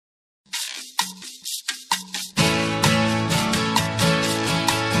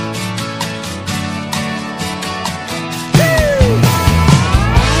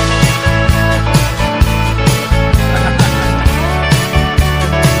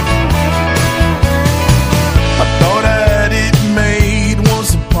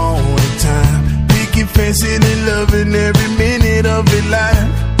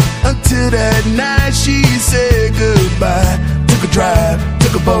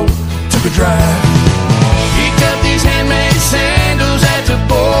try. Pick up these handmade sandals at the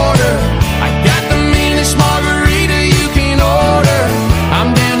border. I got the meanest margarita you can order. I'm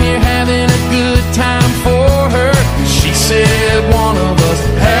down here having a good time for her. She said one of us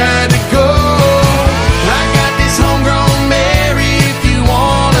had to go. I got this homegrown Mary if you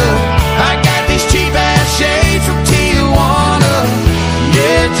wanna. I got these cheap ass shades from Tijuana.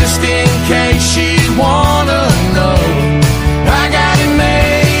 Yeah, just in case she wanna know, I got it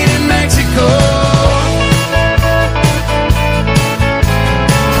made in Mexico.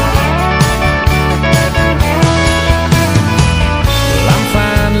 Well, I'm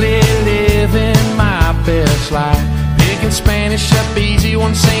finally living my best life, picking Spanish up easy,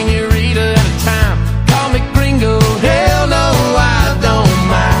 one senorita at a time. Call me gringo, hell no, I don't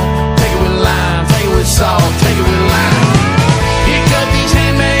mind. Take it with lime, take it with salt, take it with lime. Pick up these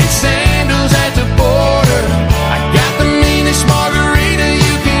handmade sandals at the border. I got the meanest margarita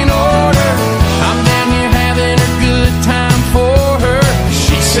you can order. I'm down here having a good time for her.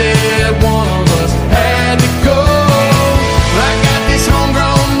 She said one of us had to go. I got this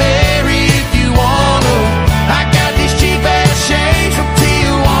homegrown Mary if you wanna. I got these cheap ass shades from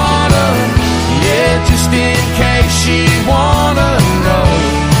Tijuana. Yeah, just in case she wanna